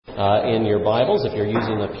in your Bibles, if you're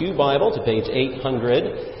using the Pew Bible, to page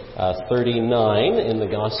 839 in the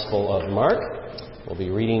Gospel of Mark. We'll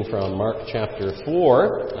be reading from Mark chapter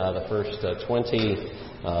 4, the first 20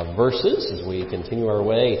 verses as we continue our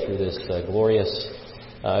way through this glorious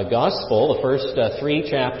Gospel. The first three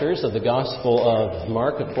chapters of the Gospel of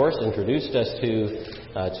Mark, of course, introduced us to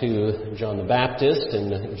John the Baptist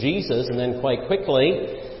and Jesus, and then quite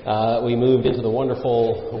quickly we moved into the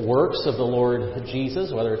wonderful works of the Lord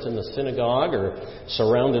Jesus, whether it's in the synagogue or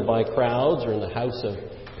surrounded by crowds or in the house of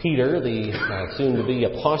Peter, the soon-to-be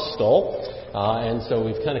apostle. And so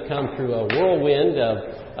we've kind of come through a whirlwind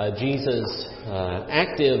of Jesus'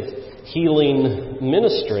 active healing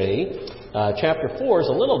ministry. Chapter 4 is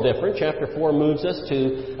a little different. Chapter 4 moves us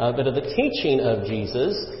to a bit of the teaching of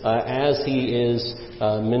Jesus as he is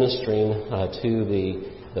ministering to the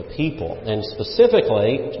people. And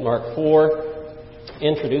specifically, Mark 4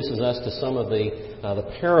 introduces us to some of the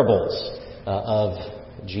parables of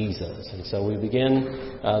Jesus. And so we begin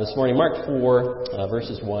this morning, Mark 4,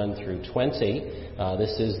 verses 1 through 20.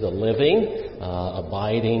 This is the living,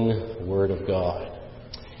 abiding Word of God.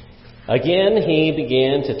 Again, he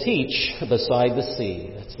began to teach beside the sea.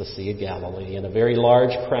 That's the Sea of Galilee. And a very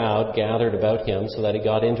large crowd gathered about him so that he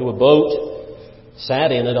got into a boat,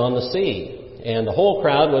 sat in it on the sea. And the whole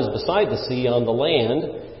crowd was beside the sea on the land.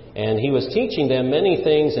 And he was teaching them many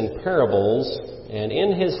things in parables. And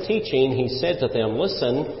in his teaching he said to them,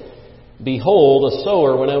 "Listen, behold, a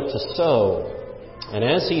sower went out to sow. And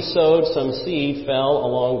as he sowed, some seed fell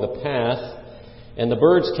along the path, and the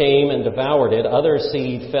birds came and devoured it. Other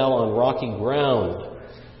seed fell on rocky ground,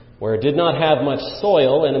 where it did not have much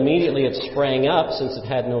soil, and immediately it sprang up, since it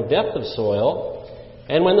had no depth of soil.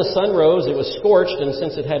 And when the sun rose, it was scorched, and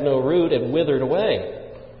since it had no root, it withered away.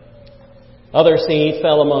 Other seed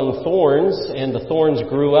fell among thorns, and the thorns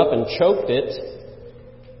grew up and choked it,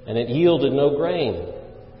 and it yielded no grain.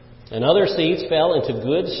 And other seeds fell into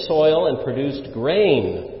good soil and produced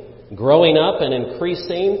grain, growing up and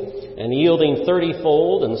increasing, and yielding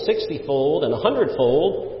 30-fold and 60-fold and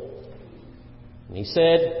 100-fold. And he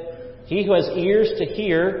said, He who has ears to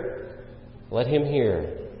hear, let him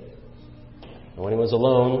hear. And when he was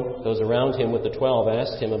alone, those around him with the 12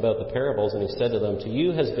 asked him about the parables, and he said to them, To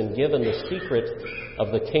you has been given the secret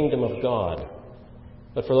of the kingdom of God.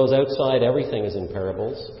 But for those outside, everything is in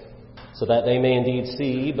parables, so that they may indeed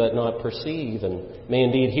see but not perceive, and may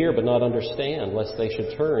indeed hear but not understand, lest they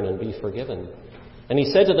should turn and be forgiven. And he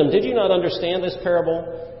said to them, Did you not understand this parable?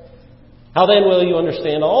 How then will you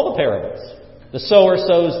understand all the parables? The sower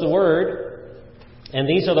sows the word, and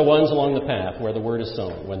these are the ones along the path where the word is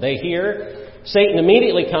sown. When they hear, Satan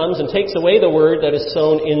immediately comes and takes away the word that is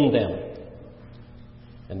sown in them.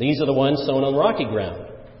 And these are the ones sown on rocky ground,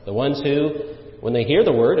 the ones who, when they hear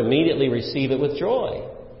the word, immediately receive it with joy.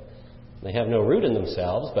 They have no root in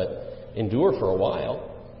themselves, but endure for a while.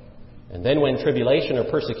 And then when tribulation or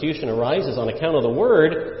persecution arises on account of the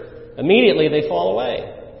word, immediately they fall away.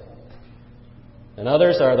 And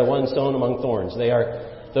others are the ones sown among thorns. They are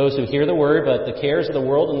those who hear the word, but the cares of the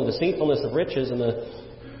world and the deceitfulness of riches and the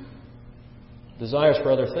desires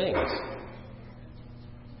for other things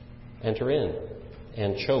enter in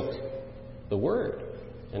and choke the word,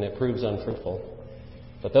 and it proves unfruitful.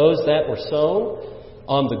 But those that were sown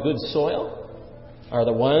on the good soil are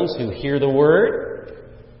the ones who hear the word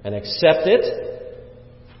and accept it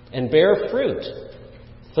and bear fruit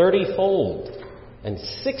 30-fold and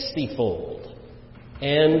 60-fold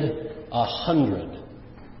and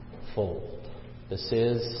 100-fold. This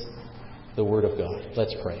is the Word of God.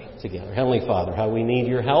 Let's pray together. Heavenly Father, how we need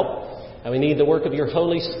your help, how we need the work of your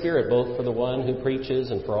Holy Spirit, both for the one who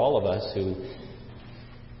preaches and for all of us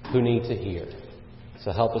who need to hear.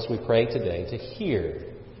 So help us, we pray today, to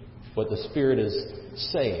hear what the Spirit is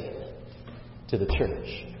saying to the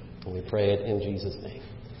church. And we pray it in Jesus' name.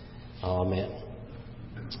 Amen.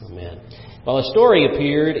 Amen. Well, a story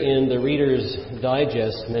appeared in the Reader's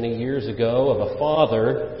Digest many years ago of a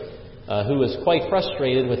father who was quite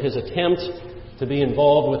frustrated with his attempt to be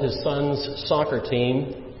involved with his son's soccer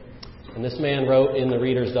team. And this man wrote in the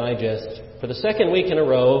Reader's Digest, For the second week in a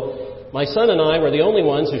row, my son and I were the only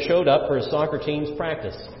ones who showed up for his soccer team's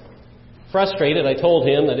practice. Frustrated, I told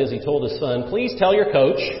him, that is, he told his son, Please tell your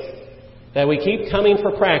coach that we keep coming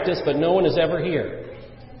for practice, but no one is ever here.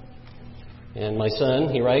 And my son,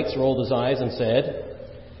 he writes, rolled his eyes and said,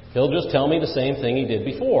 He'll just tell me the same thing he did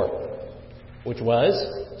before. Which was,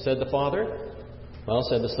 said the father. Well,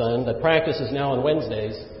 said the son, that practice is now on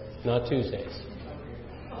Wednesdays, not Tuesdays.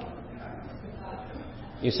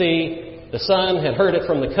 You see, the son had heard it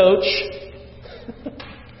from the coach,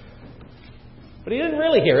 but he didn't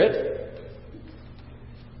really hear it.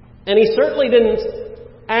 And he certainly didn't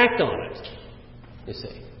act on it, you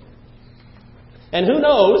see. And who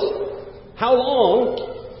knows how long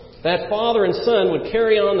that father and son would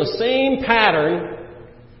carry on the same pattern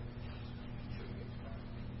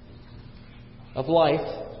of life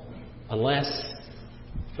unless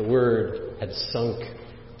the Word had sunk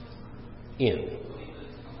in.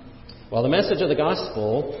 Well, the message of the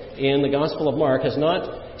gospel in the Gospel of Mark has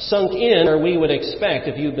not sunk in, or we would expect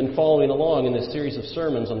if you've been following along in this series of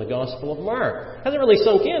sermons on the Gospel of Mark. It hasn't really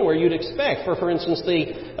sunk in where you'd expect. For instance,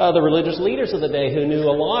 the religious leaders of the day who knew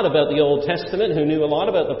a lot about the Old Testament, who knew a lot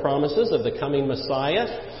about the promises of the coming Messiah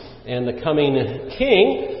and the coming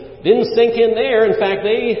King, didn't sink in there. In fact,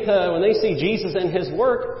 when they see Jesus and His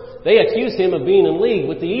work, they accuse Him of being in league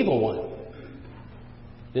with the evil one.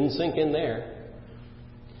 Didn't sink in there.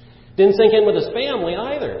 Didn't sink in with His family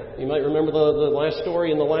either. You might remember the last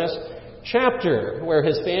story in the last chapter where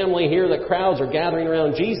His family hear that crowds are gathering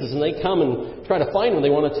around Jesus and they come and try to find Him. They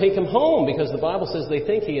want to take Him home because the Bible says they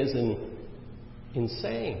think He is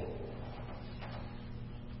insane.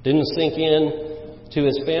 Didn't sink in to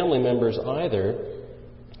His family members either.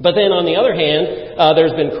 But then on the other hand,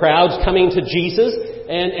 there's been crowds coming to Jesus,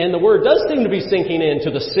 and the Word does seem to be sinking in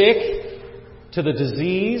to the sick, to the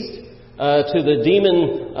diseased, to the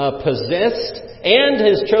demon-possessed, and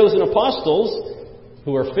His chosen apostles,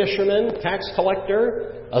 who are fishermen, tax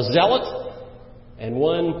collector, a zealot, and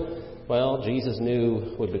one, well, Jesus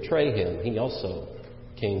knew would betray Him. He also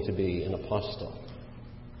came to be an apostle.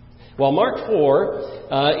 Well, Mark 4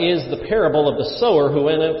 is the parable of the sower who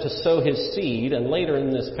went out to sow his seed, and later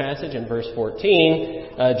in this passage, in verse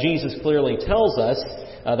 14, Jesus clearly tells us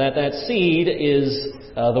that seed is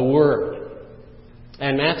the Word.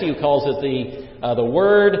 And Matthew calls it the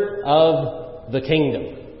Word of the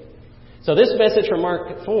Kingdom. So this message from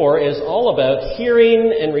Mark 4 is all about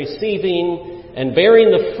hearing and receiving and bearing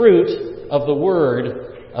the fruit of the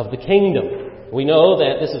Word of the Kingdom. We know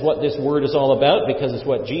that this is what this Word is all about because it's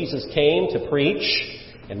what Jesus came to preach.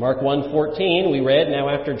 In Mark 1:14 we read, "Now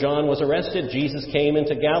after John was arrested, Jesus came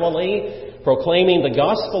into Galilee, proclaiming the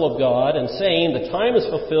gospel of God and saying, 'The time is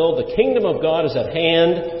fulfilled, the kingdom of God is at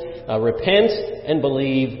hand. Repent and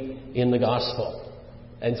believe in the gospel.'"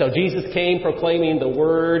 And so Jesus came proclaiming the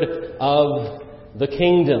word of the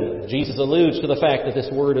kingdom. Jesus alludes to the fact that this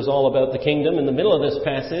word is all about the kingdom in the middle of this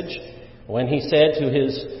passage when He said to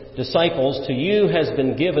His disciples, "To you has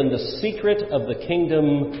been given the secret of the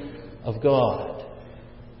kingdom of God."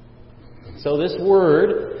 So this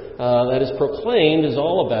word that is proclaimed is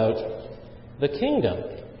all about the kingdom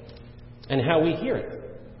and how we hear it.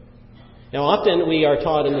 Now, often we are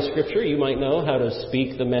taught in the Scripture, you might know, how to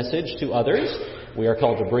speak the message to others. We are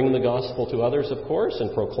called to bring the gospel to others, of course,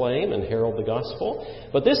 and proclaim and herald the gospel.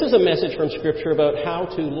 But this is a message from Scripture about how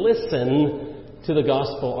to listen to the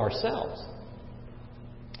gospel ourselves.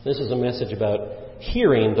 This is a message about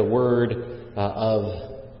hearing the word of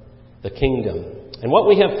the kingdom. And what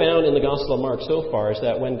we have found in the Gospel of Mark so far is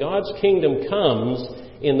that when God's kingdom comes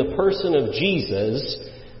in the person of Jesus,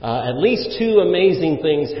 at least two amazing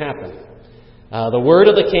things happen. The word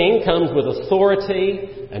of the King comes with authority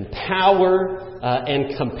and power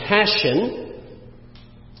and compassion,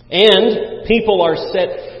 and people are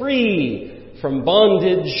set free from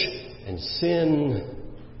bondage and sin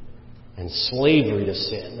and slavery to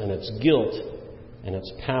sin and its guilt and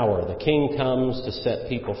its power. The King comes to set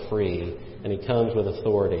people free, and He comes with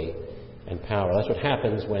authority and power. That's what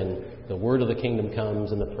happens when the word of the kingdom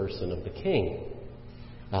comes in the person of the King.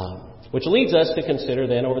 Which leads us to consider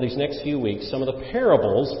then over these next few weeks some of the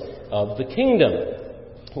parables of the kingdom.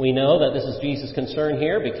 We know that this is Jesus' concern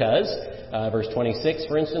here because verse 26,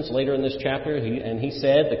 for instance, later in this chapter, he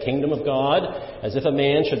said, "The kingdom of God, as if a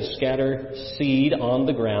man should scatter seed on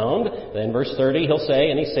the ground." Then verse 30, he'll say,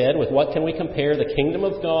 "And he said, with what can we compare the kingdom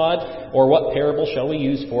of God, or what parable shall we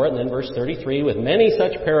use for it?" And then verse 33, with many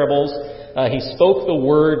such parables, He spoke the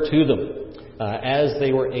word to them as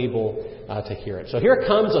they were able to hear it. So here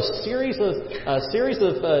comes a series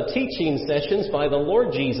of teaching sessions by the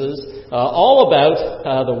Lord Jesus, all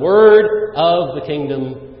about the word of the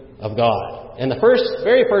kingdom of God. And the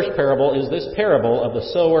very first parable is this parable of the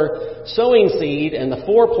sower sowing seed and the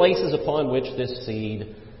four places upon which this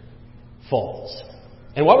seed falls.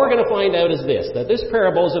 And what we're going to find out is this, that this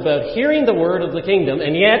parable is about hearing the word of the kingdom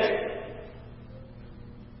and yet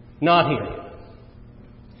not hearing.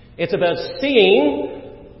 It's about seeing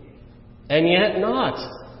and yet not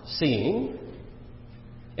seeing.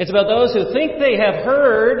 It's about those who think they have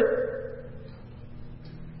heard,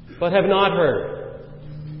 but have not heard.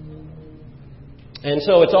 And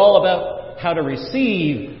so it's all about how to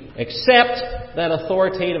receive, accept, that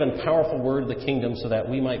authoritative and powerful word of the kingdom so that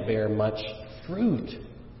we might bear much fruit.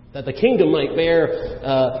 That the kingdom might bear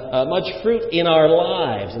much fruit in our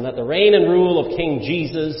lives, and that the reign and rule of King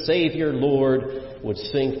Jesus, Savior, Lord, would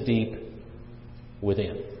sink deep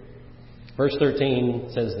within. Verse 13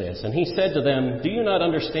 says this, "And he said to them, 'Do you not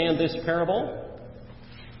understand this parable?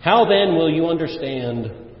 How then will you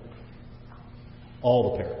understand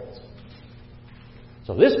all the parables?'"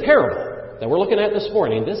 So this parable that we're looking at this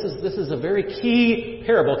morning, this is a very key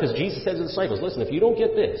parable, because Jesus said to the disciples, listen, if you don't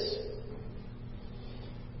get this,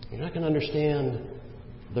 you're not going to understand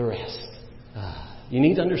the rest. You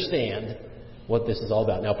need to understand what this is all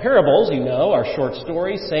about. Now, parables, you know, are short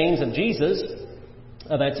stories, sayings of Jesus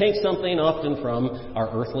that take something often from our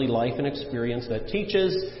earthly life and experience that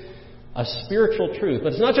teaches a spiritual truth.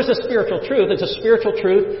 But it's not just a spiritual truth, it's a spiritual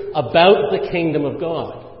truth about the kingdom of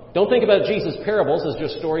God. Don't think about Jesus' parables as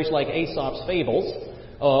just stories like Aesop's fables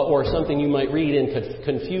or something you might read in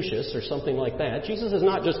Confucius or something like that. Jesus is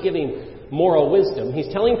not just giving moral wisdom. He's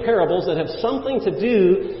telling parables that have something to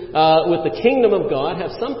do with the kingdom of God,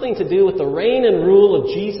 have something to do with the reign and rule of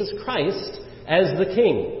Jesus Christ as the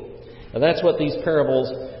King. Now, that's what these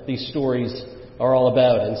parables, these stories are all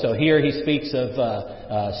about. And so here he speaks of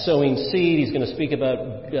sowing seed. He's going to speak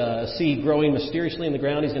about seed growing mysteriously in the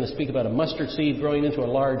ground. He's going to speak about a mustard seed growing into a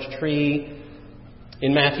large tree.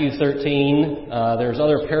 In Matthew 13, there's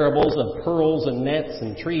other parables of pearls and nets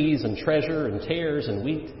and trees and treasure and tares and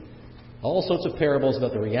wheat. All sorts of parables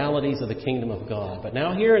about the realities of the kingdom of God. But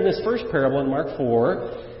now here in this first parable in Mark 4,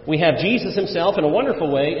 we have Jesus himself in a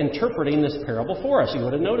wonderful way interpreting this parable for us. You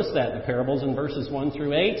would have noticed that in the parables in verses 1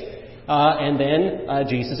 through 8. And then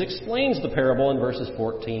Jesus explains the parable in verses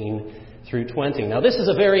 14 through 20. Now this is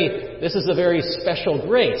a very special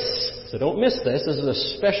grace. So don't miss this. This is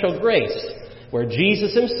a special grace where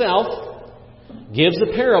Jesus himself gives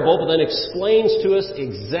a parable but then explains to us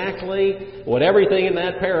exactly what everything in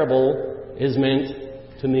that parable is meant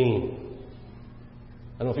to mean.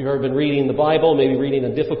 I don't know if you've ever been reading the Bible, maybe reading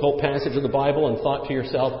a difficult passage of the Bible and thought to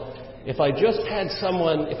yourself, if I just had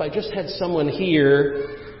someone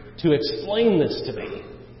here to explain this to me.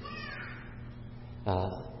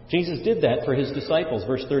 Jesus did that for his disciples.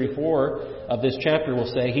 Verse 34 of this chapter will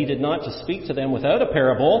say, "He did not to speak to them without a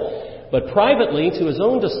parable, but privately to his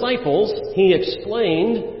own disciples he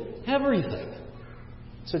explained everything."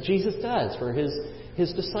 So Jesus does for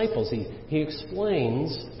his disciples. He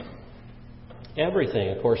explains everything.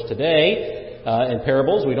 Of course, today in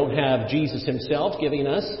parables we don't have Jesus himself giving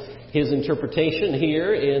us his interpretation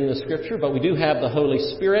here in the Scripture, but we do have the Holy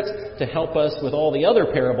Spirit to help us with all the other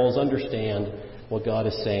parables understand what God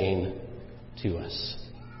is saying to us.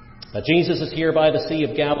 Jesus is here by the Sea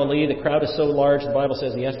of Galilee. The crowd is so large, the Bible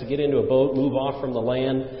says he has to get into a boat, move off from the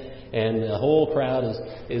land, and the whole crowd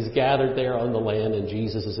is gathered there on the land, and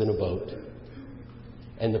Jesus is in a boat.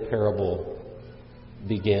 And the parable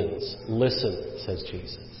begins. "Listen," says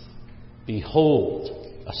Jesus. "Behold,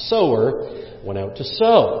 a sower went out to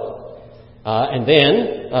sow." And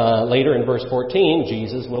then, later in verse 14,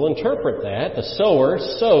 Jesus will interpret that. The sower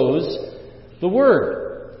sows the word.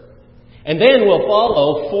 And then will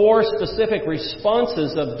follow 4 specific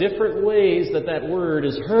responses of different ways that word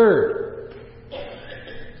is heard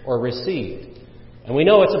or received. And we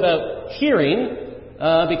know it's about hearing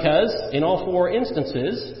because in all 4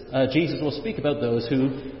 instances, Jesus will speak about those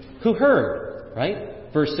who heard, right?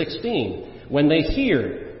 Verse 16, when they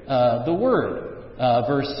hear the word.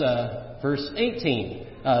 Verse 18,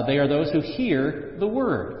 they are those who hear the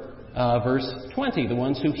word. Verse 20, the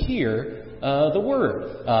ones who hear the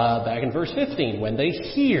word. Back in verse 15, when they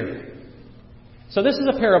hear. So this is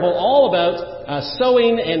a parable all about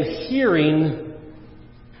sowing and hearing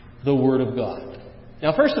the word of God.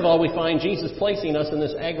 Now, first of all, we find Jesus placing us in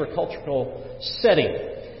this agricultural setting.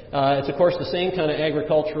 It's, of course, the same kind of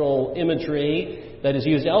agricultural imagery that is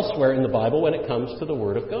used elsewhere in the Bible when it comes to the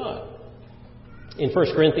Word of God. In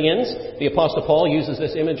 1 Corinthians, the Apostle Paul uses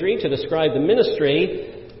this imagery to describe the ministry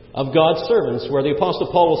of God's servants, where the Apostle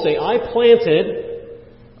Paul will say, "I planted,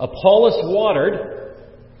 Apollos watered,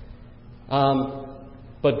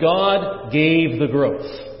 but God gave the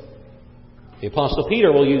growth." The Apostle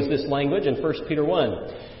Peter will use this language in 1 Peter 1.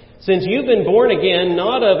 "Since you've been born again,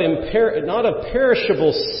 not of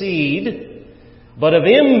perishable seed, but of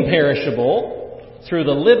imperishable, through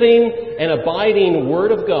the living and abiding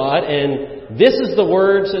Word of God, and this is the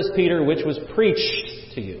word," says Peter, "which was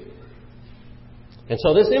preached to you." And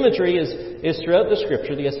so this imagery is throughout the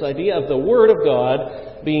Scripture, this idea of the Word of God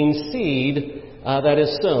being seed that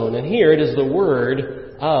is sown. And here it is the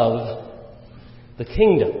Word of the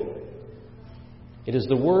kingdom. It is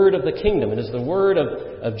the word of the kingdom. It is the word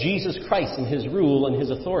of Jesus Christ and his rule and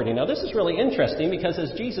his authority. Now, this is really interesting because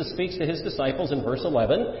as Jesus speaks to his disciples in verse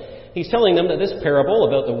 11, he's telling them that this parable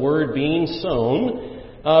about the word being sown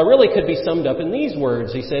really could be summed up in these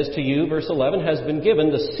words. He says to you, verse 11, has been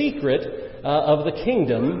given the secret of the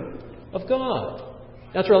kingdom of God.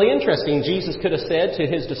 That's really interesting. Jesus could have said to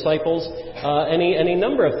his disciples any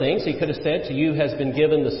number of things. He could have said to you has been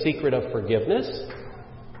given the secret of forgiveness.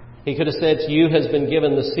 He could have said to you has been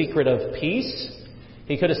given the secret of peace.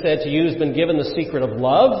 He could have said to you has been given the secret of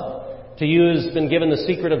love. To you has been given the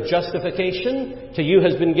secret of justification. To you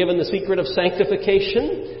has been given the secret of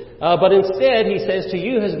sanctification. But instead, he says to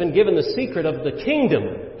you has been given the secret of the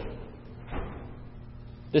kingdom.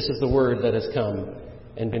 This is the word that has come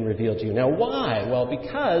and been revealed to you. Now, why? Well,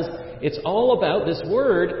 because it's all about, this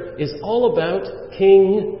word is all about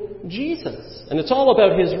King Jesus. And it's all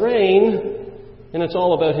about his reign. And it's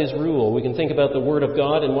all about his rule. We can think about the Word of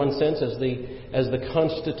God in one sense as the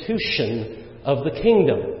constitution of the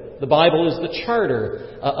kingdom. The Bible is the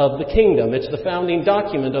charter of the kingdom. It's the founding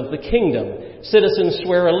document of the kingdom. Citizens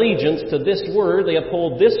swear allegiance to this word. They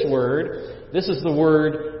uphold this word. This is the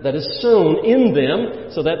word that is sown in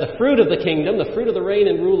them so that the fruit of the kingdom, the fruit of the reign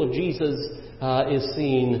and rule of Jesus is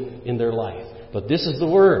seen in their life. But this is the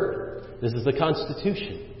word. This is the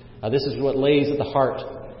constitution. This is what lays at the heart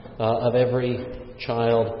of every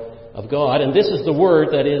child of God. And this is the word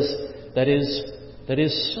that is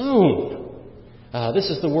sown. This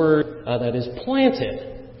is the word that is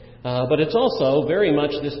planted. But it's also very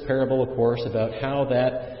much this parable, of course, about how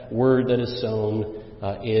that word that is sown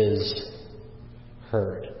is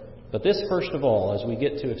heard. But this, first of all, as we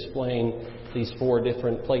get to explain these four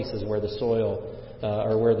different places where the soil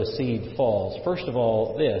or where the seed falls, first of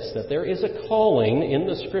all, this, that there is a calling in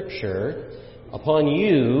the Scripture upon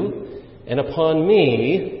you and upon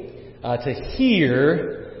me to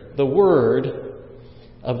hear the word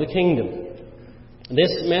of the kingdom.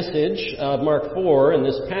 This message of Mark 4 and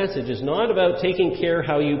this passage is not about taking care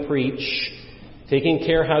how you preach, taking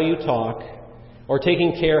care how you talk, or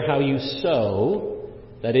taking care how you sow.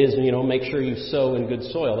 That is, make sure you sow in good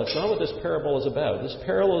soil. That's not what this parable is about. This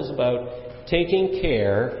parable is about taking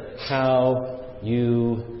care how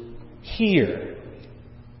you hear.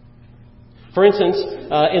 For instance,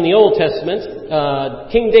 in the Old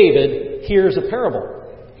Testament, King David hears a parable.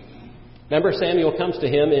 Remember, Samuel comes to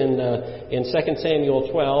him in 2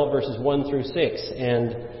 Samuel 12, verses 1 through 6.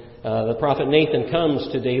 And the prophet Nathan comes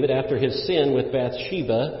to David after his sin with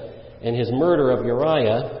Bathsheba and his murder of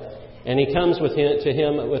Uriah. And he comes to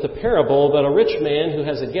him with a parable about a rich man who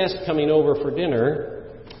has a guest coming over for dinner.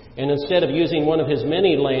 And instead of using one of his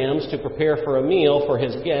many lambs to prepare for a meal for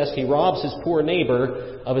his guest, he robs his poor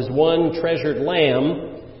neighbor of his one treasured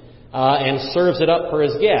lamb and serves it up for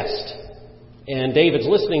his guest. And David's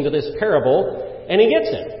listening to this parable, and he gets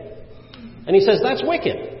it. And he says, that's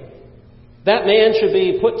wicked. That man should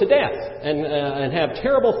be put to death and have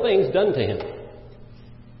terrible things done to him.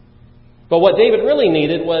 But what David really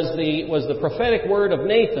needed was the prophetic word of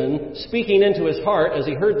Nathan speaking into his heart as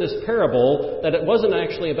he heard this parable, that it wasn't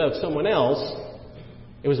actually about someone else,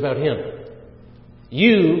 it was about him.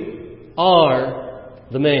 You are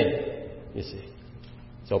the man, you see.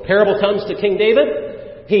 So a parable comes to King David.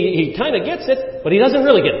 He kind of gets it, but he doesn't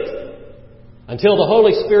really get it. Until the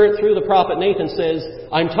Holy Spirit, through the prophet Nathan, says,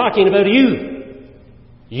 I'm talking about you.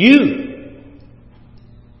 You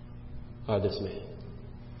are this man.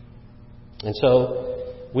 And so,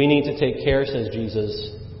 we need to take care, says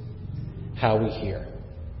Jesus, how we hear.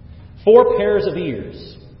 4 pairs of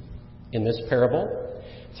ears in this parable.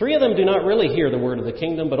 3 of them do not really hear the word of the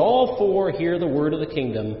kingdom, but all 4 hear the word of the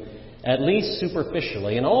kingdom, at least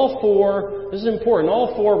superficially. And all 4, this is important,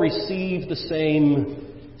 all 4 receive the same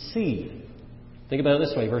seed. Think about it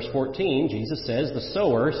this way. Verse 14, Jesus says, the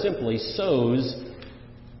sower simply sows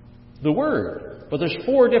the word. But there's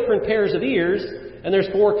 4 different pairs of ears, and there's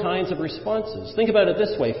 4 kinds of responses. Think about it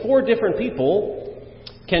this way. 4 different people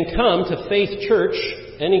can come to Faith Church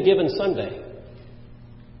any given Sunday.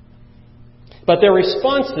 But their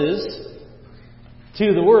responses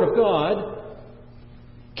to the Word of God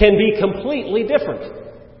can be completely different.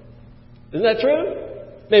 Isn't that true?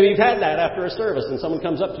 Maybe you've had that after a service and someone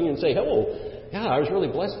comes up to you and say, oh, yeah, I was really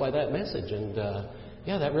blessed by that message, and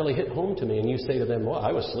yeah, that really hit home to me. And you say to them, well,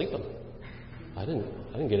 I was sleeping. I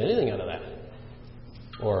didn't get anything out of that.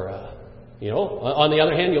 Or, on the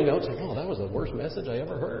other hand, you'll go and say, oh, that was the worst message I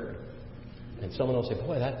ever heard. And someone will say,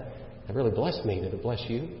 boy, that really blessed me. Did it bless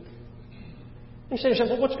you? And you say to yourself,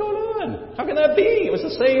 well, what's going on? How can that be? It was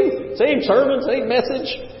the same sermon, same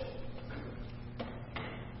message.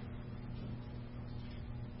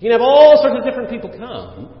 You can have all sorts of different people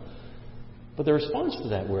come, but the response to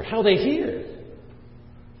that word, how they hear,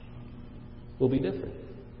 will be different.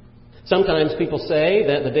 Sometimes people say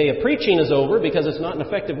that the day of preaching is over because it's not an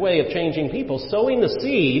effective way of changing people. Sowing the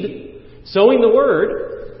seed, sowing the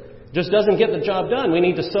word, just doesn't get the job done. We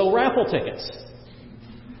need to sow raffle tickets.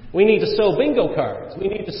 We need to sow bingo cards. We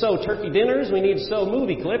need to sow turkey dinners. We need to sow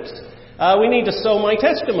movie clips. We need to sow my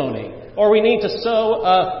testimony. Or we need to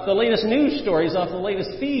sow the latest news stories off the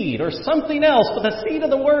latest feed or something else. But the seed of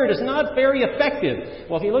the word is not very effective.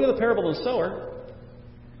 Well, if you look at the parable of the sower,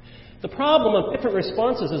 the problem of different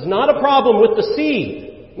responses is not a problem with the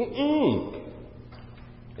seed.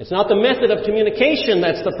 It's not the method of communication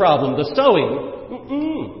that's the problem, the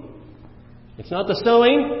sowing. It's not the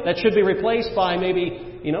sowing that should be replaced by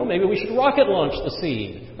maybe we should rocket launch the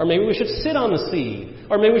seed. Or maybe we should sit on the seed.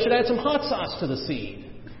 Or maybe we should add some hot sauce to the seed.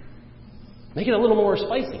 Make it a little more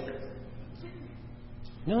spicy.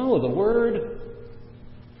 No, the word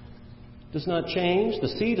does not change. The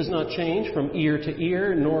seed does not change from ear to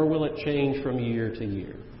ear, nor will it change from year to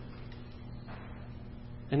year.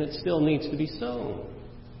 And it still needs to be sown.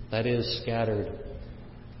 That is, scattered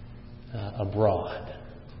abroad.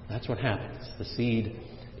 That's what happens. The seed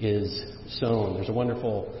is sown. There's a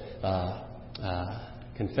wonderful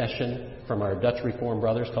confession from our Dutch Reformed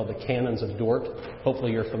brothers called the Canons of Dort.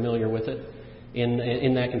 Hopefully you're familiar with it.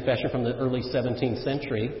 In that confession from the early 17th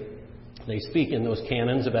century, they speak in those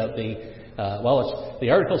canons about the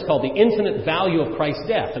article is called The Infinite Value of Christ's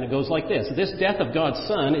Death, and it goes like this. This death of God's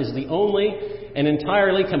Son is the only and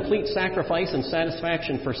entirely complete sacrifice and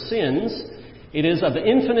satisfaction for sins. It is of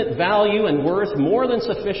infinite value and worth, more than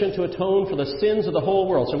sufficient to atone for the sins of the whole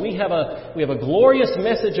world. So we have a glorious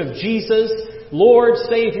message of Jesus, Lord,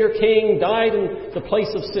 Savior, King, died in the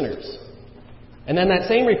place of sinners. And then that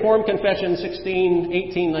same Reformed Confession 16,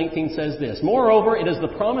 18, 19 says this. Moreover, it is the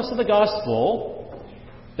promise of the gospel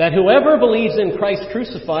that whoever believes in Christ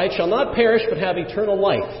crucified shall not perish but have eternal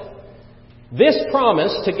life. This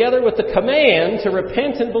promise, together with the command to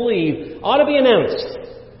repent and believe, ought to be announced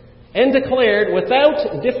and declared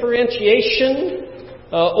without differentiation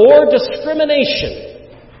or discrimination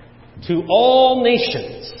to all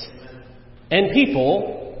nations and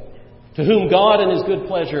people to whom God in His good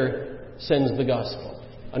pleasure sends the gospel.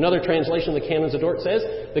 Another translation of the Canons of Dort says,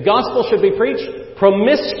 the gospel should be preached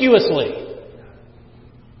promiscuously.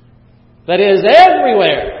 That is,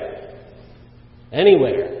 everywhere,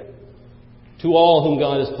 anywhere, to all whom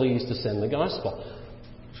God is pleased to send the gospel.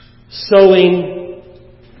 Sowing,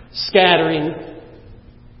 scattering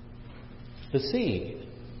the seed.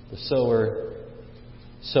 The sower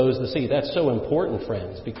sows the seed. That's so important,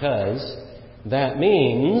 friends, because that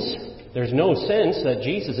means there's no sense that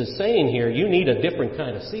Jesus is saying here, you need a different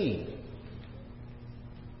kind of seed.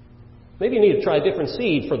 Maybe you need to try a different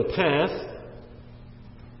seed for the path,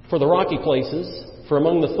 for the rocky places, for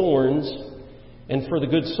among the thorns, and for the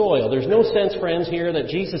good soil. There's no sense, friends, here that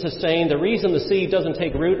Jesus is saying the reason the seed doesn't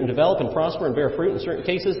take root and develop and prosper and bear fruit in certain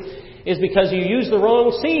cases is because you use the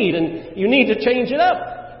wrong seed and you need to change it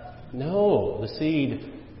up. No, the seed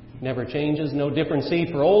never changes. No different seed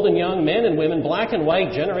for old and young, men and women, black and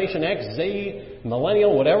white, Generation X, Z,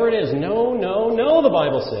 millennial, whatever it is. No, the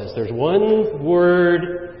Bible says there's one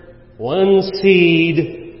word, one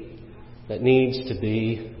seed that needs to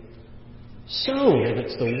be sown. And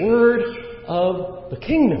it's the word of the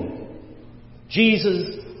kingdom.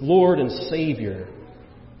 Jesus, Lord and Savior,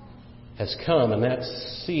 has come, and that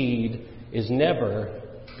seed is never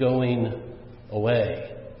going away.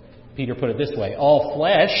 Peter put it this way, all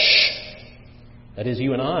flesh, that is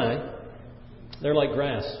you and I, they're like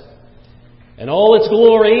grass. And all its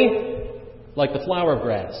glory, like the flower of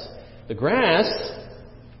grass. The grass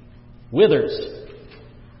withers,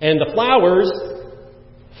 and the flowers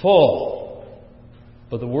fall.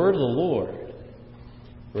 But the word of the Lord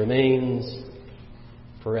remains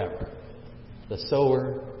forever. The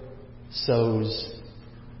sower sows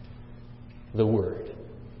the word.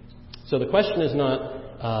 So the question is not,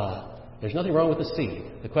 there's nothing wrong with the seed.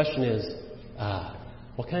 The question is,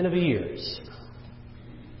 what kind of ears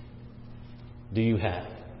do you have?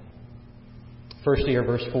 First ear,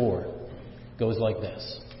 verse 4, goes like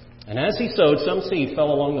this. And as he sowed, some seed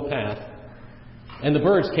fell along the path, and the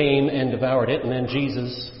birds came and devoured it. And then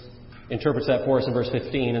Jesus interprets that for us in verse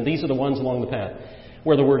 15. And these are the ones along the path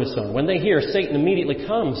where the word is sown. When they hear, Satan immediately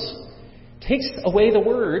comes, takes away the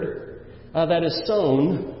word that is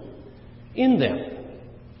sown in them.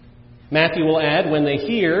 Matthew will add, when they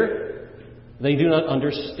hear, they do not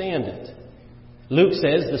understand it. Luke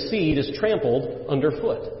says the seed is trampled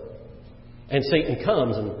underfoot. And Satan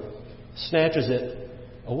comes and snatches it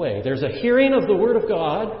away. There's a hearing of the Word of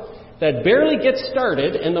God that barely gets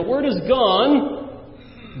started, and the Word is gone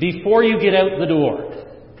before you get out the door.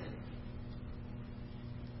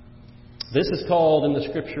 This is called in the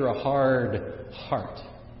Scripture a hard heart.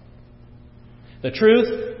 The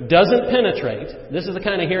truth doesn't penetrate. This is the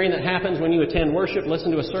kind of hearing that happens when you attend worship, listen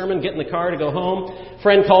to a sermon, get in the car to go home.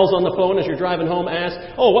 Friend calls on the phone as you're driving home, asks,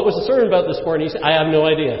 "Oh, what was the sermon about this morning?" You say, "I have no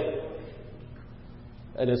idea."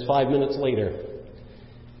 And it's 5 minutes later,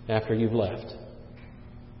 after you've left.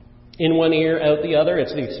 In one ear, out the other.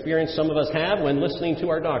 It's the experience some of us have when listening to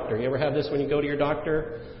our doctor. You ever have this when you go to your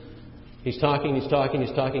doctor? He's talking,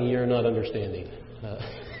 you're not understanding.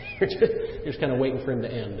 You're just kind of waiting for him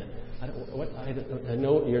to end. I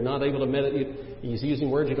know you're not able to meditate. He's using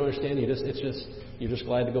words you don't understand. You're just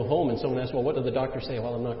glad to go home. And someone asks, "Well, what did the doctor say?"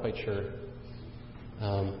 "Well, I'm not quite sure."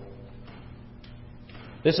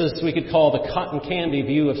 This is, we could call the cotton candy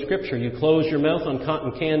view of Scripture. You close your mouth on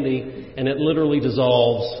cotton candy, and it literally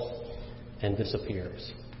dissolves and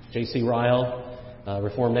disappears. J.C. Ryle,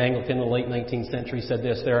 Reformed Anglican in the late 19th century, said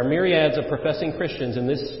this: "There are myriads of professing Christians in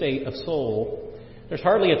this state of soul. There's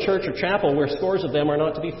hardly a church or chapel where scores of them are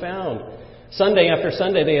not to be found. Sunday after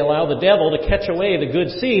Sunday they allow the devil to catch away the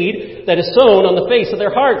good seed that is sown on the face of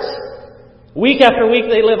their hearts. Week after week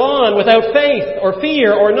they live on without faith or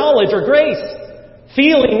fear or knowledge or grace,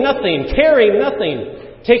 feeling nothing, caring nothing,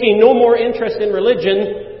 taking no more interest in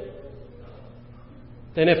religion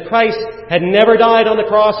than if Christ had never died on the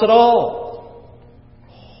cross at all.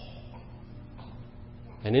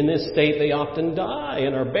 And in this state they often die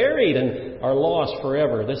and are buried and are lost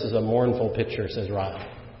forever." This is a mournful picture, says Ryle,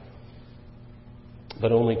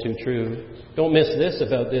 but only too true. Don't miss this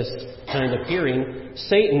about this kind of hearing.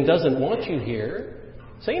 Satan doesn't want you here.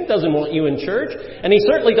 Satan doesn't want you in church, and he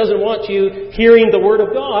certainly doesn't want you hearing the Word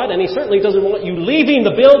of God, and he certainly doesn't want you leaving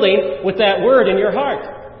the building with that Word in your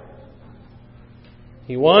heart.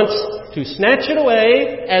 He wants to snatch it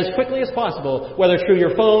away as quickly as possible, whether it's through your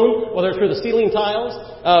phone, whether it's through the ceiling tiles,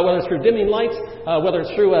 whether it's through dimming lights, whether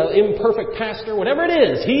it's through an imperfect pastor, whatever it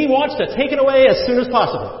is. He wants to take it away as soon as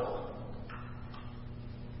possible,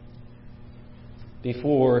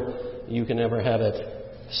 before you can ever have it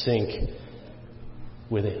sink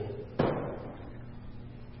within.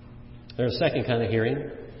 There's a second kind of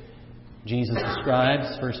hearing. Jesus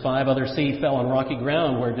describes, verse 5, "Other seed fell on rocky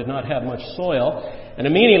ground where it did not have much soil, and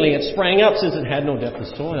immediately it sprang up since it had no depth of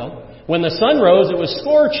soil. When the sun rose, it was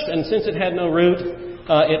scorched, and since it had no root,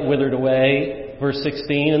 it withered away." Verse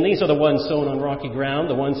 16, "And these are the ones sown on rocky ground,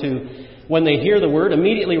 the ones who, when they hear the word,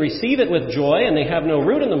 immediately receive it with joy, and they have no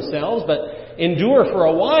root in themselves, but endure for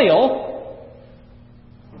a while.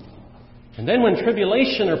 And then when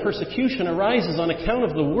tribulation or persecution arises on account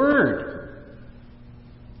of the word,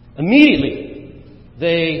 immediately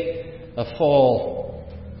they fall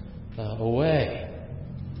away."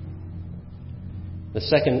 The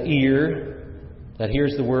second ear that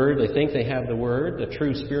hears the Word, they think they have the Word, the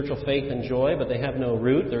true spiritual faith and joy, but they have no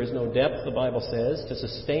root. There is no depth, the Bible says, to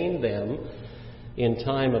sustain them in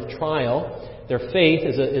time of trial. Their faith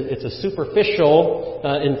is a superficial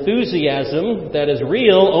enthusiasm that is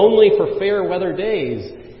real only for fair weather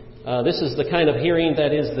days. This is the kind of hearing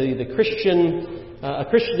that is the Christian. A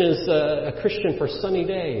Christian is a Christian for sunny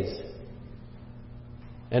days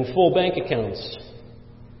and full bank accounts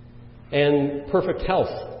and perfect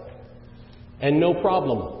health and no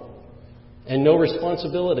problem and no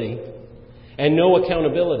responsibility and no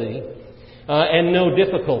accountability and no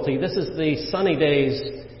difficulty. This is the sunny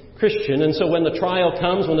days Christian. And so when the trial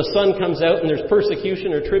comes, when the sun comes out and there's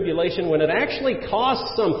persecution or tribulation, when it actually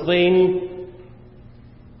costs something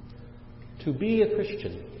to be a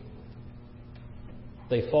Christian,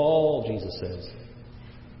 they fall, Jesus says,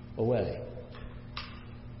 away.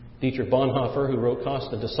 Dietrich Bonhoeffer, who wrote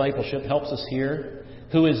Cost of Discipleship, helps us here.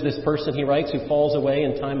 Who is this person, he writes, who falls away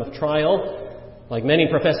in time of trial? Like many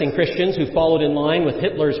professing Christians who followed in line with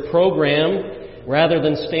Hitler's program rather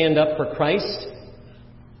than stand up for Christ.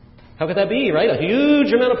 How could that be, right? A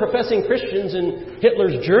huge amount of professing Christians in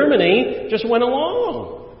Hitler's Germany just went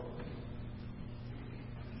along.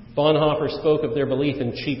 Bonhoeffer spoke of their belief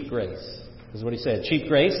in cheap grace. This is what he said. Cheap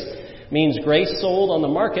grace means grace sold on the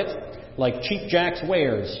market like Cheap Jack's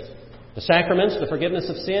wares. The sacraments, the forgiveness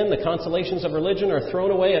of sin, the consolations of religion are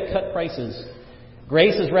thrown away at cut prices.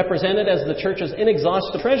 Grace is represented as the Church's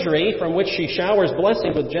inexhaustible treasury from which she showers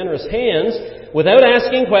blessing with generous hands without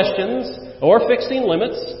asking questions or fixing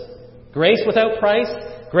limits. Grace without price,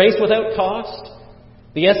 grace without cost.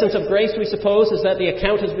 The essence of grace, we suppose, is that the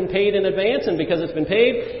account has been paid in advance, and because it's been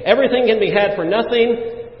paid, everything can be had for nothing.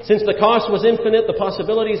 Since the cost was infinite, the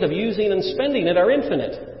possibilities of using and spending it are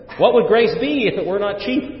infinite. What would grace be if it were not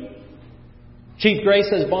cheap? Cheap grace,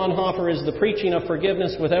 says Bonhoeffer, is the preaching of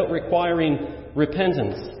forgiveness without requiring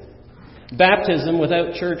repentance, baptism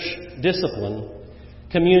without church discipline,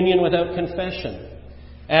 communion without confession,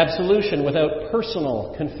 absolution without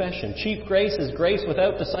personal confession. Cheap grace is grace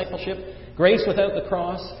without discipleship, grace without the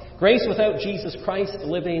cross, grace without Jesus Christ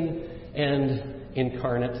living and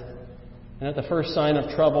incarnate. And at the first sign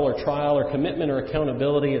of trouble or trial or commitment or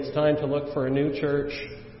accountability, it's time to look for a new church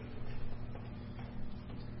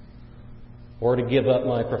or to give up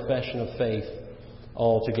my profession of faith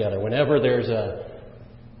altogether. Whenever there's a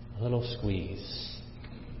little squeeze,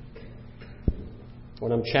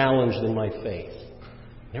 when I'm challenged in my faith,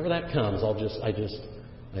 whenever that comes,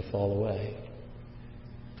 I fall away.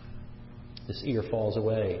 This ear falls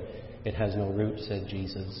away. It has no root, said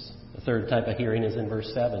Jesus. The third type of hearing is in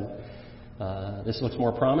verse 7. This looks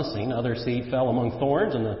more promising. Other seed fell among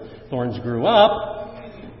thorns, and the thorns grew up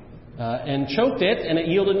and choked it, and it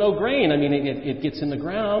yielded no grain. I mean, it gets in the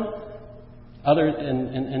ground.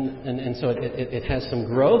 And so it has some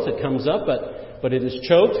growth. It comes up, but it is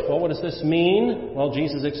choked. Well, what does this mean? Well,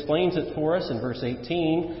 Jesus explains it for us in verse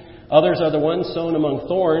 18. Others are the ones sown among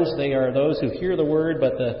thorns. They are those who hear the word,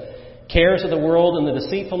 but the cares of the world and the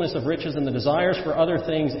deceitfulness of riches and the desires for other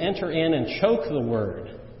things enter in and choke the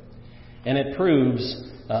word, and it proves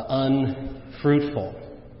unfruitful.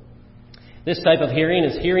 This type of hearing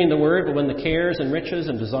is hearing the word, but when the cares and riches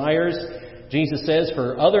and desires, Jesus says,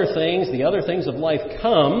 for other things, the other things of life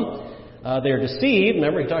come, they're deceived.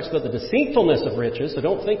 Remember, he talks about the deceitfulness of riches, so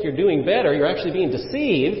don't think you're doing better. You're actually being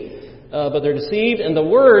deceived, but they're deceived, and the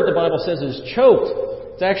word, the Bible says, is choked.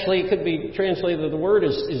 It's actually, it could be translated that the word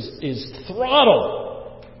is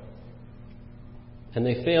throttled. And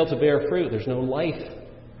they fail to bear fruit. There's no life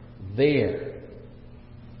there.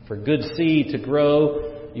 For good seed to grow,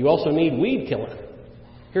 you also need weed killer.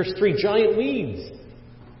 Here's 3 giant weeds.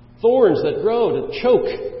 Thorns that grow to choke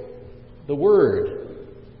the word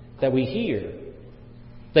that we hear.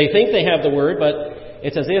 They think they have the word, but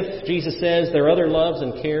it's as if, Jesus says, their other loves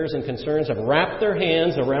and cares and concerns have wrapped their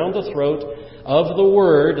hands around the throat of the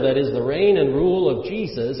word that is the reign and rule of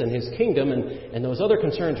Jesus and his kingdom, and those other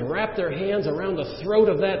concerns wrap their hands around the throat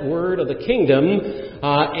of that word of the kingdom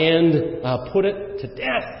and put it to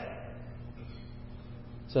death.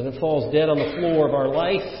 So that it falls dead on the floor of our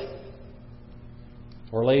life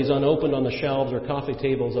or lays unopened on the shelves or coffee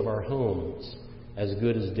tables of our homes, as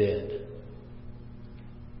good as dead.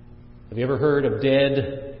 Have you ever heard of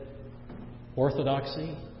dead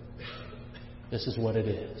orthodoxy? This is what it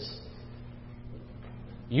is.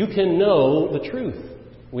 You can know the truth.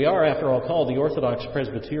 We are, after all, called the Orthodox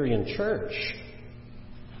Presbyterian Church.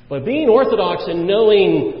 But being orthodox and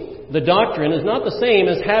knowing the doctrine is not the same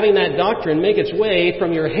as having that doctrine make its way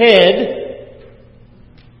from your head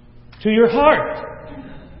to your heart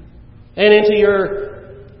and into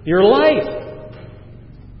your life.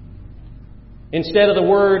 Instead of the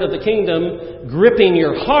word of the kingdom gripping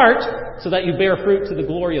your heart so that you bear fruit to the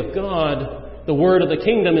glory of God, the word of the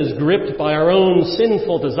kingdom is gripped by our own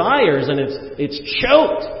sinful desires, and it's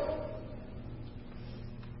choked.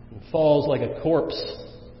 It falls like a corpse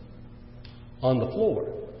on the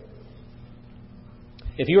floor.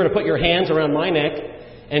 If you were to put your hands around my neck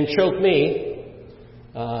and choke me,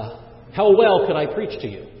 how well could I preach to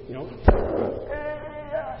you? You know?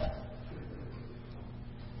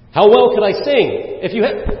 How well could I sing if you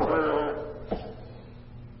had...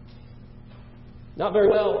 Not very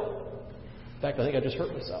well. In fact, I think I just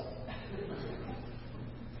hurt myself.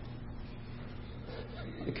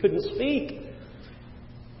 I couldn't speak.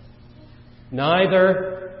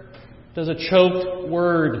 Neither does a choked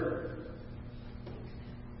word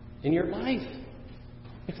in your life.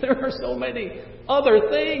 If there are so many other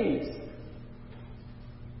things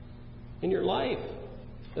in your life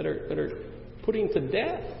that are putting to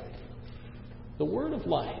death the word of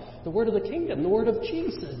life, the word of the kingdom, the word of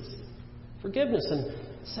Jesus, forgiveness and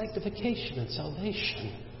sanctification and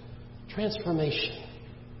salvation, transformation.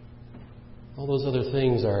 All those other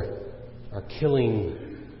things are killing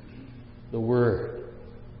the word.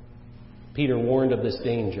 Peter warned of this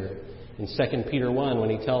danger in 2 Peter 1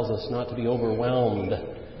 when he tells us not to be overwhelmed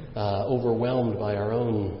by our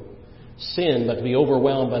own sin, but to be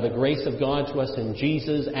overwhelmed by the grace of God to us in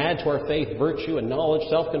Jesus. Add to our faith virtue and knowledge,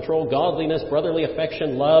 self-control, godliness, brotherly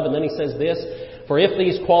affection, love. And then he says this, for if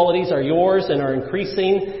these qualities are yours and are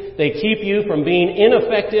increasing, they keep you from being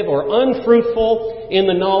ineffective or unfruitful in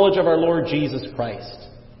the knowledge of our Lord Jesus Christ.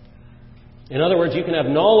 In other words, you can have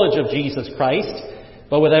knowledge of Jesus Christ,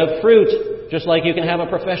 but without fruit, just like you can have a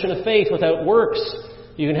profession of faith without works.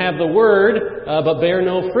 You can have the Word, but bear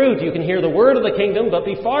no fruit. You can hear the word of the kingdom, but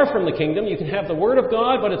be far from the kingdom. You can have the Word of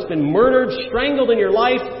God, but it's been murdered, strangled in your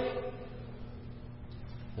life,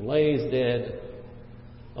 and lays dead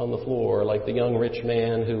on the floor like the young rich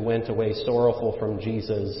man who went away sorrowful from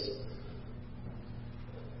Jesus.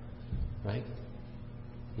 Right?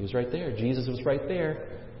 He was right there. Jesus was right there.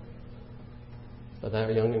 But that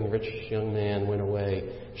rich young man went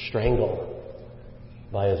away strangled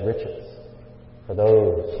by his riches for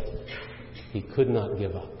those he could not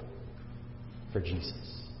give up for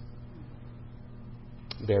Jesus.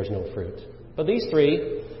 Bears no fruit. But these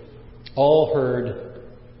three all heard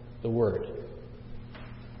the word.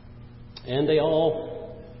 And they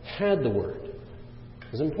all had the word.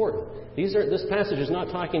 It was important. This passage is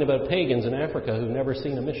not talking about pagans in Africa who've never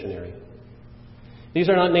seen a missionary. These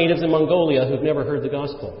are not natives in Mongolia who've never heard the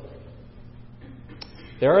gospel.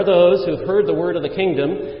 There are those who've heard the word of the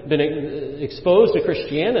kingdom, been exposed to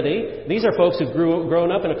Christianity. These are folks who've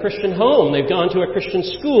grown up in a Christian home. They've gone to a Christian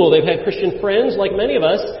school. They've had Christian friends like many of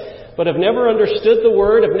us, but have never understood the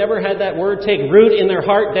word, have never had that word take root in their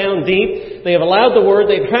heart down deep. They have allowed the word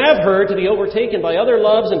they have heard to be overtaken by other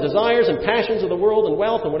loves and desires and passions of the world and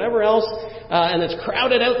wealth and whatever else, and it's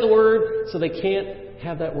crowded out the word, so they can't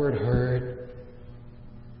have that word heard.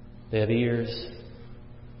 They have ears,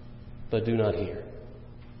 but do not hear.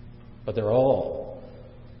 But they're all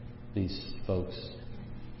these folks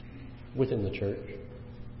within the church.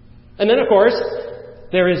 And then, of course,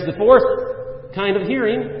 there is the fourth kind of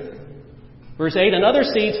hearing. Verse 8, and other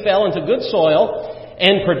seeds fell into good soil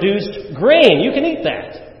and produced grain. You can eat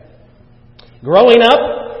that. Growing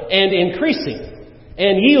up and increasing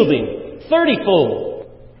and yielding 30-fold,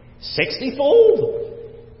 60-fold,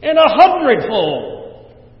 and 100-fold.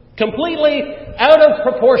 Completely out of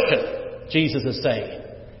proportion, Jesus is saying,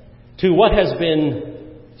 to what has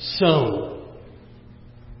been sown.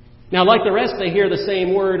 Now, like the rest, they hear the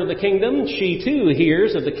same word of the kingdom. She, too,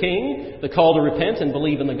 hears of the King, the call to repent and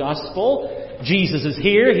believe in the gospel. Jesus is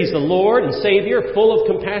here. He's the Lord and Savior, full of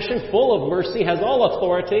compassion, full of mercy, has all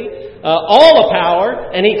authority, all the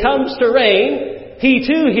power, and He comes to reign. He,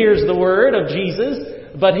 too, hears the word of Jesus,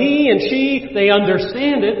 but he and she, they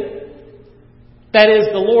understand it. That is,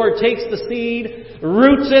 the Lord takes the seed,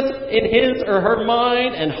 roots it in his or her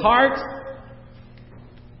mind and heart.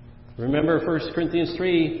 Remember 1 Corinthians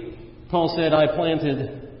 3, Paul said, I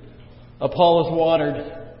planted, Apollos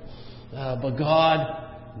watered, but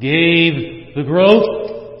God gave the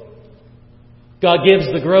growth. God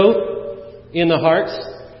gives the growth in the hearts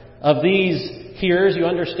of these hearers. You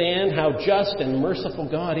understand how just and merciful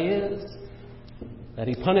God is. That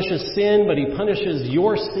He punishes sin, but He punishes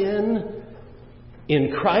your sin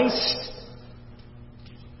in Christ.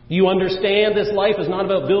 You understand this life is not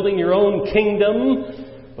about building your own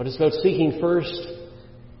kingdom, but it's about seeking first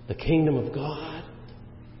the kingdom of God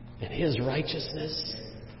and His righteousness.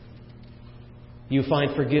 You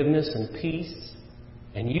find forgiveness and peace,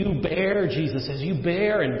 and you bear, Jesus says, you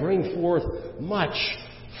bear and bring forth much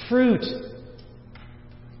fruit.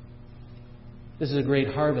 This is a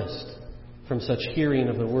great harvest from such hearing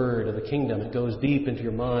of the word of the kingdom. It goes deep into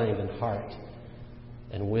your mind and heart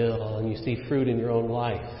and will, and you see fruit in your own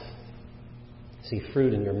life. You see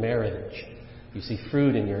fruit in your marriage. You see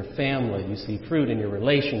fruit in your family. You see fruit in your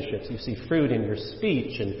relationships. You see fruit in your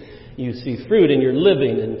speech, and you see fruit in your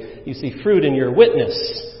living, and you see fruit in your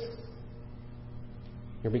witness.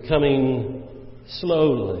 You're becoming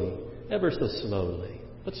slowly, ever so slowly,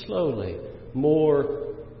 but slowly,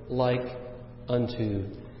 more like unto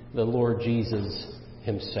the Lord Jesus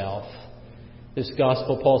Himself. This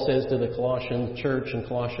gospel, Paul says to the Colossian church in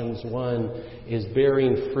Colossians 1, is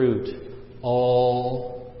bearing fruit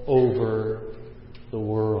all over the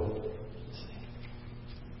world.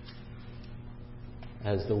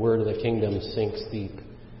 As the word of the kingdom sinks deep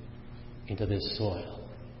into this soil.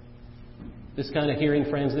 This kind of hearing,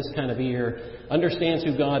 friends, this kind of ear understands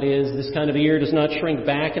who God is. This kind of ear does not shrink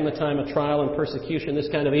back in the time of trial and persecution. This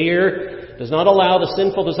kind of ear does not allow the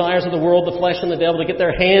sinful desires of the world, the flesh, and the devil to get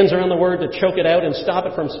their hands around the word to choke it out and stop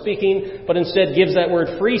it from speaking, but instead gives that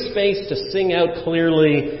word free space to sing out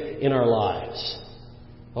clearly in our lives.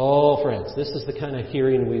 Oh, friends, this is the kind of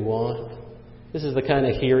hearing we want. This is the kind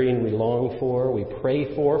of hearing we long for, we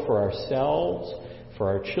pray for ourselves, for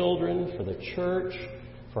our children, for the church,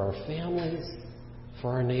 for our families,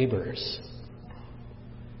 for our neighbors.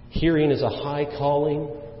 Hearing is a high calling.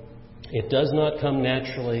 It does not come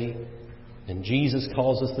naturally. And Jesus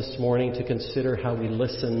calls us this morning to consider how we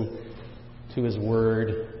listen to His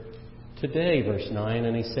word today. Verse 9,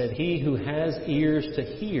 and He said, He who has ears to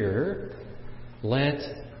hear, let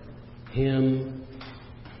him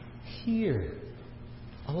hear.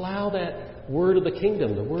 Allow that word of the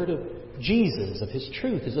kingdom, the word of Jesus, of His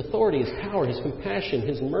truth, His authority, His power, His compassion,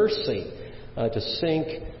 His mercy, to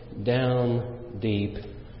sink down deep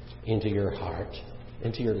into your heart,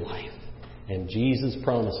 into your life. And Jesus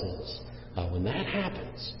promises, when that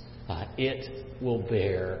happens, it will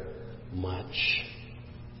bear much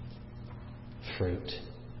fruit.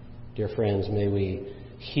 Dear friends, may we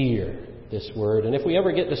hear this word. And if we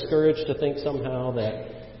ever get discouraged to think somehow that,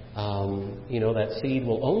 that seed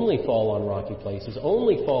will only fall on rocky places,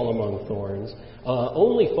 only fall among thorns,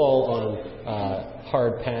 only fall on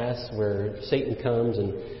hard paths where Satan comes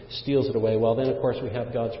and steals it away, well, then, of course, we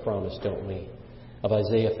have God's promise, don't we, of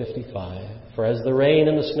Isaiah 55. For as the rain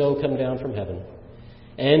and the snow come down from heaven,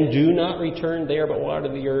 and do not return there, but water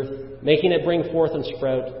the earth, making it bring forth and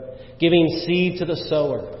sprout, giving seed to the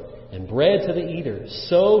sower, and bread to the eater,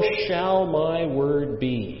 so shall my word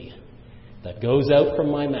be that goes out from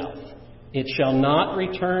my mouth. It shall not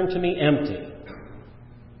return to me empty,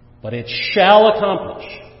 but it shall accomplish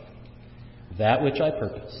that which I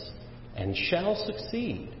purpose, and shall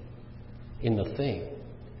succeed in the thing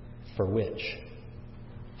for which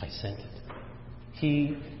I sent it.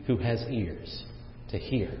 He who has ears to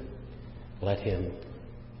hear, let him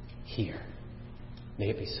hear. May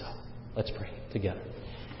it be so. Let's pray together.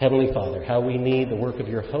 Heavenly Father, how we need the work of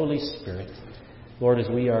your Holy Spirit. Lord, as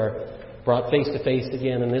we are brought face to face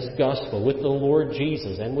again in this gospel with the Lord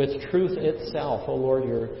Jesus and with truth itself, oh Lord,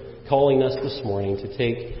 you're calling us this morning to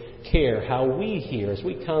take care how we hear as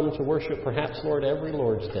we come to worship, perhaps, Lord, every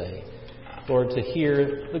Lord's Day. Lord, to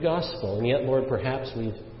hear the gospel. And yet, Lord, perhaps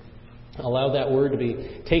we've allowed that word to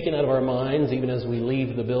be taken out of our minds even as we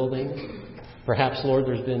leave the building. Perhaps, Lord,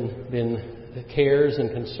 there's been cares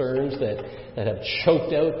and concerns that have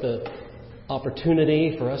choked out the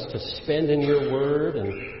opportunity for us to spend in your word.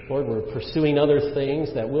 And Lord, we're pursuing other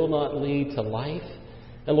things that will not lead to life.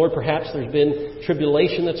 And Lord, perhaps there's been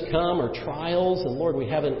tribulation that's come or trials. And Lord, we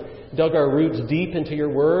haven't dug our roots deep into your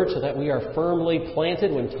word so that we are firmly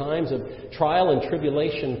planted when times of trial and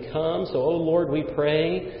tribulation come. So, oh Lord, we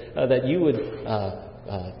pray that you would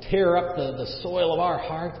tear up the soil of our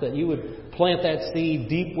heart, that you would plant that seed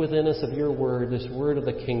deep within us of your word, this word of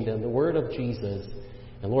the kingdom, the word of Jesus.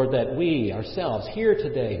 And Lord, that we ourselves here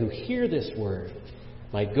today who hear this word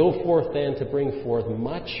might go forth then to bring forth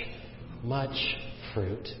much, much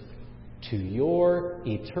fruit to your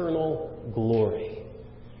eternal glory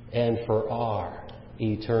and for our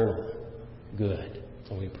eternal good.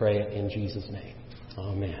 And we pray it in Jesus' name.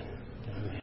 Amen. Amen.